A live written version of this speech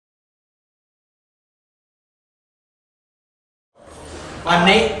I'm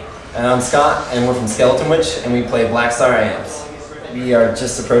Nate. And I'm Scott, and we're from Skeletonwitch, and we play Blackstar amps. We are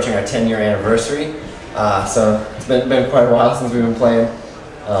just approaching our 10-year anniversary, so it's been quite a while since we've been playing.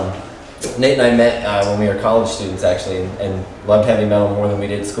 Nate and I met when we were college students, actually, and loved heavy metal more than we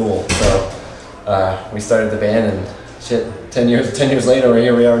did school. So we started the band, and shit, 10 years later,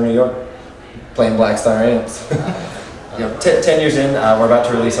 here we are in New York, playing Blackstar amps. 10 years in, we're about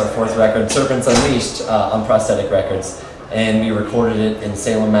to release our 4th record, Serpents Unleashed, on Prosthetic Records. And we recorded it in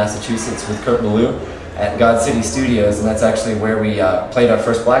Salem, Massachusetts with Kurt Ballou at God City Studios, and that's actually where we played our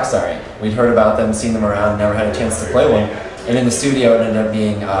first Blackstar amp. We'd heard about them, seen them around, never had a chance to play one. And in the studio it ended up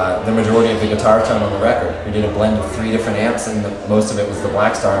being the majority of the guitar tone on the record. We did a blend of 3 different amps, and most of it was the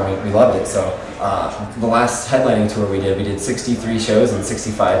Blackstar, and we loved it. So the last headlining tour we did 63 shows in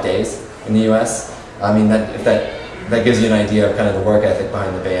 65 days in the US. I mean, if that gives you an idea of kind of the work ethic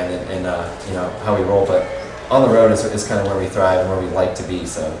behind the band and you know, how we roll. But on the road is kind of where we thrive and where we like to be.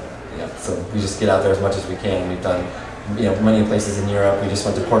 So so we just get out there as much as we can. We've done many places in Europe. We just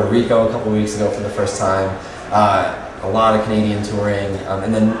went to Puerto Rico a couple weeks ago for the first time. A lot of Canadian touring,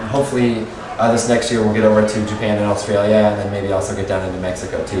 and then hopefully this next year we'll get over to Japan and Australia, and then maybe also get down into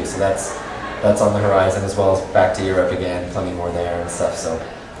Mexico too. So that's on the horizon, as well as back to Europe again. Plenty more there and stuff. So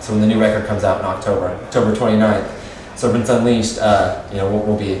when the new record comes out in October 29th, Serpents Unleashed,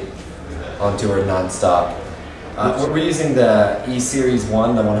 we'll be on tour non-stop. We're using the E-Series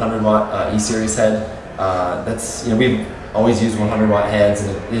 1, the 100 watt E-Series head. That's we've always used 100 watt heads,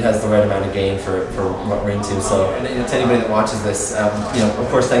 and it has the right amount of gain for what we're into. So to anybody that watches this, of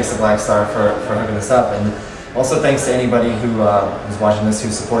course, thanks to Blackstar for hooking us up, and also thanks to anybody who's watching this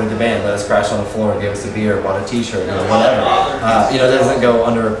who supported the band, let us crash on the floor, gave us a beer, bought a T-shirt, whatever. That doesn't go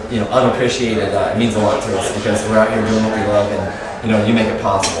unappreciated. It means a lot to us because we're out here doing what we love, and you make it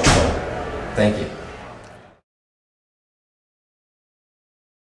possible. So thank you.